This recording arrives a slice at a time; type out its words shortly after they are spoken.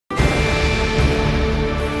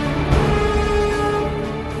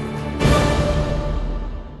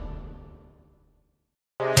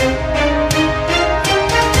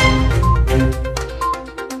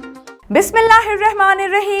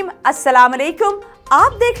बिस्मिल्लाहिर्रहमानिर्रहीम, अस्सलाम वालेकुम।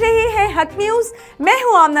 आप देख रहे हैं हक न्यूज। मैं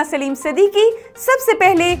हूं आमना सलीम सिद्दीकी। सबसे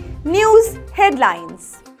पहले न्यूज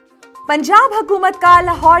हेडलाइंस। पंजाब हुकूमत का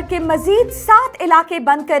लाहौर के मजीद 7 इलाके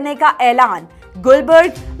बंद करने का ऐलान।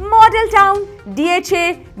 गुलबर्ग, मॉडल टाउन, DHA,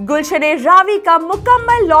 गुलशन रावी का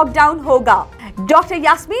मुकम्मल लॉकडाउन होगा। डॉक्टर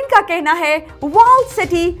यास्मीन का कहना है wall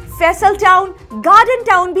city, Faisal town, garden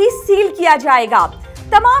town भी सील किया जाएगा।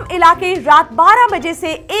 तमाम इलाके रात 12 बजे से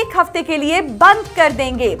एक हफ्ते के लिए बंद कर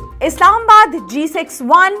देंगे। इस्लामाबाद G6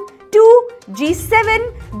 1, 2, G7,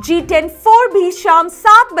 G10 4 भी शाम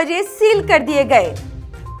 7 बजे सील कर दिए गए।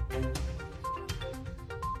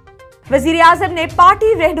 वजीर आजम ने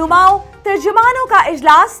पार्टी रहनुमाओं, तर्जुमानों का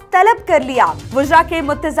इजलास तलब कर लिया। वज़रा के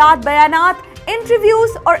मुतज़ाद बयानात,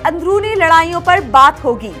 इंटरव्यूज और अंदरूनी लड़ाइयों पर बात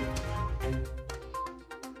होगी।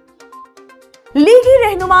 लीगी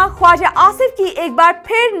रहनुमा ख्वाजा आसिफ की एक बार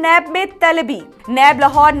फिर नैब में तलबी। नैब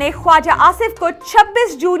लाहौर ने ख्वाजा आसिफ को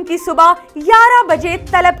 26 जून की सुबह 11 बजे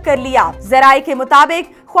तलब कर लिया। जराये के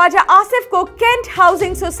मुताबिक ख्वाजा आसिफ को cantt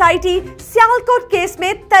housing society Sialkot case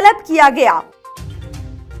में तलब किया गया।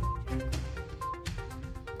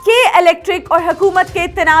 के इलेक्ट्रिक और हुकूमत के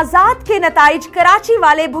तनाजात के नताइज कराची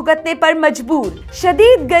वाले भुगतने पर मजबूर।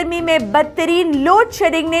 शदीद गर्मी में बदतरीन लोड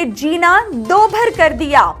शेडिंग ने जीना दोभर कर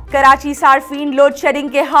दिया। कराची सार्फिन लोड शेडिंग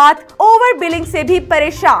के हाथ ओवर बिलिंग से भी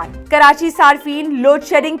परेशान। कराची सार्फिन लोड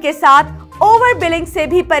शेडिंग के साथ ओवर बिलिंग से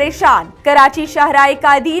भी परेशान। कराची शाहराए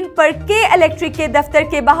कायदीन पर के इलेक्ट्रिक के दफ्तर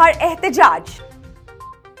के बाहर एहतजाज।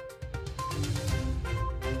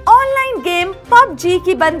 ऑनलाइन गेम PUBG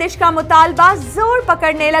की बंदिश का मुतालबा जोर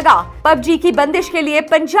पकड़ने लगा। PUBG की बंदिश के लिए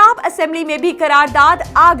पंजाब असेंबली में भी करारदाद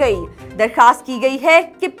आ गई। दरखास्त की गई है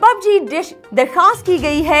कि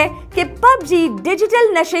PUBG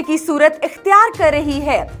डिजिटल नशे की सूरत इख्तियार कर रही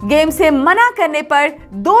है। गेम से मना करने पर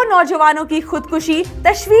 2 नौजवानों की खुदकुशी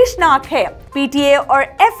तशवीशनाक है। PTA और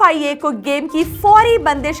FIA को गेम की फौरी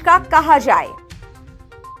बंदिश का कहा जाए।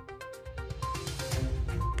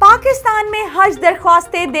 पाकिस्तान में हज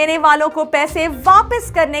दरख्वास्तें देने वालों को पैसे वापस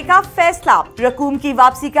करने का फैसला। रकूम की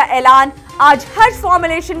वापसी का ऐलान आज हज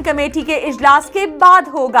फॉर्मुलेशन कमेटी के इजलास के बाद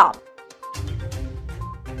होगा।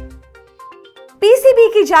 पीसीबी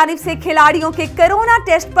की जानिब से खिलाड़ियों के कोरोना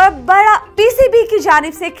टेस्ट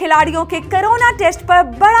पर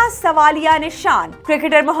बड़ा सवालिया निशान।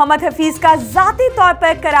 क्रिकेटर मोहम्मद हफीज का जाती तौर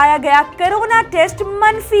पर कराया गया कोरोना टेस्ट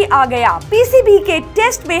मनफी आ गया। पीसीबी के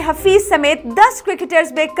टेस्ट में हफीज समेत 10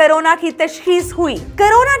 क्रिकेटर्स में कोरोना की तशखीस हुई।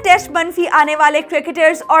 कोरोना टेस्ट मनफी आने वाले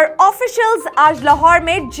क्रिकेटर्स और ऑफिशियल्स आज लाहौर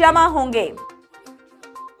में जमा होंगे।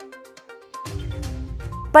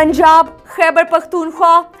 पंजाब, खैबर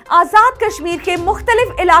पख्तूनख्वा, आजाद कश्मीर के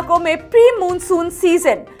मुख्तलिफ इलाकों में pre monsoon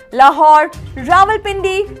season. Lahore,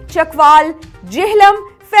 Rawalpindi, Chakwal, Jhelum,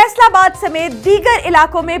 Faisalabad समेत दीगर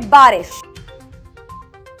इलाकों में बारिश।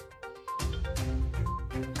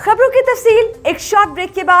 खबरों की तफसील एक शॉर्ट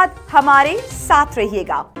ब्रेक के बाद हमारे साथ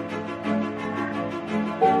रहिएगा।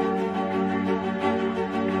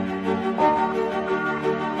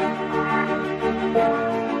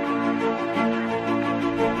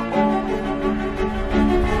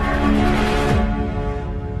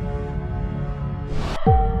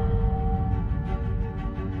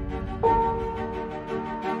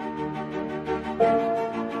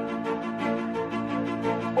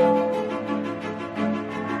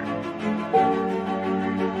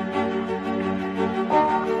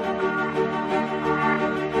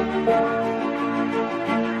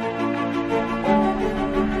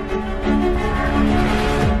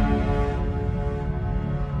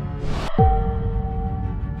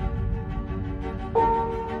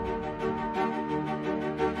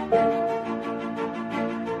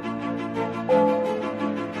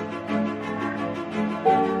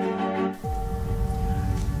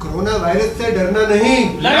 कोरोना वायरस से डरना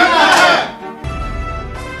नहीं, लड़ना है।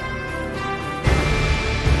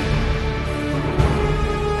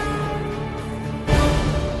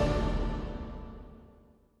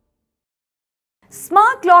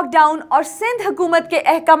 स्मार्ट लॉकडाउन और सिंध हुकूमत के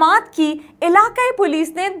अहकामात की इलाकाई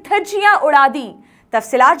पुलिस ने धज्जियां उड़ा दी।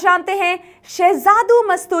 तफसीलात जानते हैं शहजादू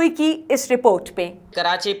मस्तूई की इस रिपोर्ट पे।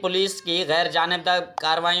 कराची पुलिस की गैर जानिबदार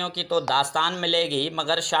कार्रवाइयों की तो दास्तान मिलेगी,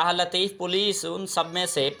 मगर शाह लतीफ़ पुलिस उन सब में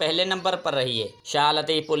से पहले नंबर पर रही है। शाह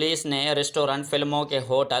लतीफ़ पुलिस ने रेस्टोरेंट, फिल्मों के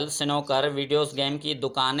होटल, स्नूकर, वीडियोस गेम की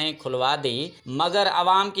दुकानें खुलवा दी, मगर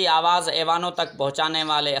आवाम की आवाज़ ऐवानों तक पहुँचाने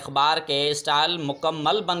वाले अखबार के स्टॉल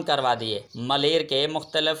मुकम्मल बंद करवा दिए। मलीर के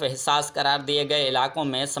मुख्तलिफ हिस्सास करार दिए गए इलाकों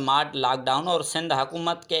में स्मार्ट लॉकडाउन और सिंध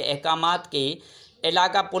हुकूमत के अहकामात की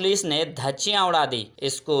इलाका पुलिस ने धज्जियां उड़ा दी।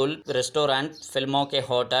 स्कूल, रेस्टोरेंट, फिल्मों के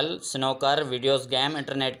hotel, snooker, videos game,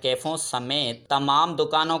 internet कैफों समेत तमाम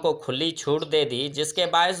दुकानों को खुली छूट दे दी, जिसके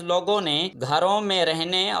बायस लोगों ने घरों में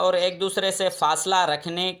रहने और एक दूसरे से फासला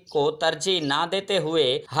रखने को तरजीह ना देते हुए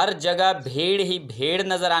हर जगह भीड़ ही भीड़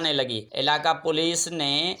नजर आने लगी। इलाका पुलिस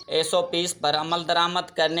ने SOPs पर अमल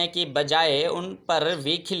दरामद करने की बजाय उन पर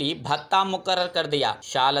वीकली भत्ता मुकर्रर कर दिया।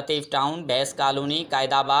 शाह लतीफ टाउन, बैस कॉलोनी,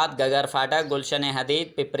 कायदाबाद, गगर फाटक, गुलशन हदीद,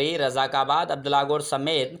 पिपरी, रजाकाबाद, अब्दुल्लागुर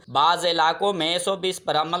समेत बाज इलाकों में SOPs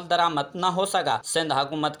पर अमल दरामद न हो सका। सिंध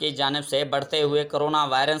हुकूमत की जानिब से बढ़ते हुए कोरोना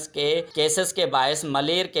वायरस के केसेस के बायस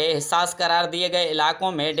मलीर के हिसास करार दिए गए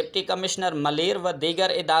इलाकों में डिप्टी कमिश्नर मलीर व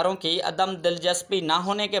दीगर इदारों की अदम दिलचस्पी न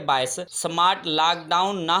होने के बायस स्मार्ट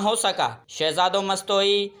लॉकडाउन न हो सका। शहजादो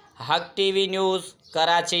मस्तोई, हक TV न्यूज़,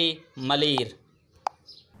 कराची, मलीर।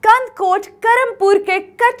 कंदकोट करमपुर के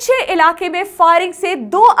कच्चे इलाके में फायरिंग से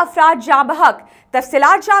 2 अफराद जाँ बहक।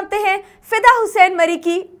 तफसीलात जानते हैं फिदा हुसैन मरी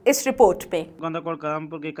की इस रिपोर्ट में। कंदकोट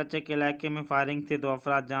करमपुर के कच्चे के इलाके में फायरिंग से 2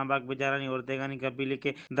 अफराद जाँ बहक। बेजारानी और तेगानी कबीले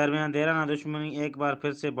के दरमियान देराना दुश्मनी एक बार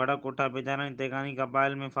फिर से भड़क उठा। बेजारानी तेगानी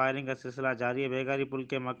कबाइल में फायरिंग का सिलसिला जारी है। बेगारी पुल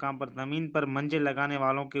के मकाम पर जमीन पर मंजिल लगाने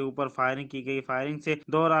वालों के ऊपर फायरिंग की गई। फायरिंग से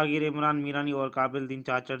 2 राहगीर इमरान मीरानी और काबिल दिन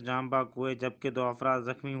चाचड़ जाँ बहक हुए, जबकि 2 अफराद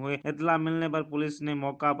जख्मी हुए। इतला मिलने पर पुलिस ने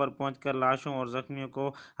मौका पर पहुंचकर लाशों और जख्मियों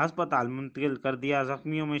को अस्पताल मुंतकिल कर दिया।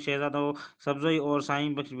 जख्मियों में शहजादो सब्जोई और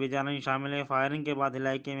साईं बख्श बेजारानी शामिल है। फायरिंग के बाद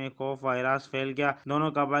इलाके में खौफ व हिरास फैल गया। दोनों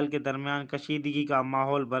कबाइल के दरमियान कशीदगी का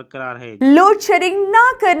माहौल बरकरार है। लोड शेडिंग न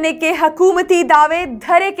करने के हुकूमती दावे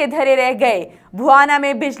धरे के धरे रह गए। भुआना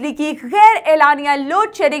में बिजली की गैर एलानिया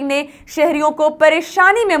लोड शेडिंग ने शहरियों को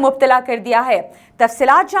परेशानी में मुब्तला कर दिया है।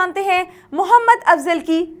 तफसीलात जानते हैं मोहम्मद अफजल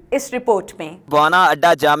की इस रिपोर्ट में। भुआना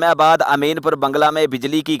अड्डा जामियाबाद अमीनपुर बंगला में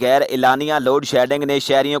बिजली की गैर एलानिया लोड शेडिंग ने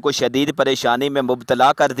शहरियों को शदीद परेशानी में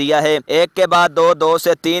मुब्तला कर दिया है। एक के बाद 2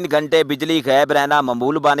 से 3 घंटे बिजली गायब रहना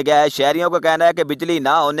मामूल बन गया है। शहरियों का कहना है कि बिजली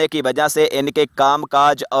ना होने की वजह से इनके काम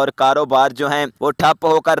काज और कारोबार जो हैं वो ठप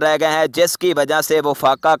होकर रह गए हैं, जिसकी वजह से वो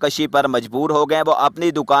फाका कशी पर मजबूर हो गए। वो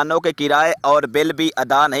अपनी दुकानों के किराए और बिल भी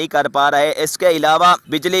अदा नहीं कर पा रहे। इसके अलावा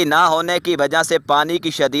बिजली ना होने की वजह से पानी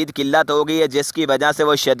की शदीद किल्लत हो गई है, जिसकी वजह से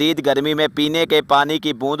वो शदीद गर्मी में पीने के पानी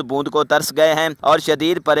की बूंद बूंद को तरस गए हैं और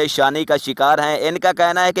शदीद परेशानी का शिकार हैं। इनका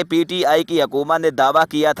कहना है कि PTI की हुकूमत ने दावा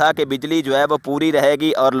किया था कि बिजली जो है वो पूरी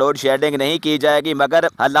रहेगी और लोड शेडिंग नहीं की जाएगी, मगर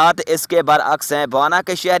हालात इसके बरअक्स हैं। भुआना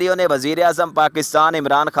के शहरियों ने वजीर आज़म पाकिस्तान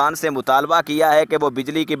इमरान खान से मुतालबा किया है कि वो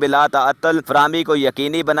बिजली की बिला ताअत्तुल फराहमी को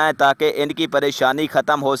यकीनी बनाए ताकि इनकी परेशानी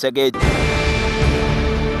खत्म हो सके।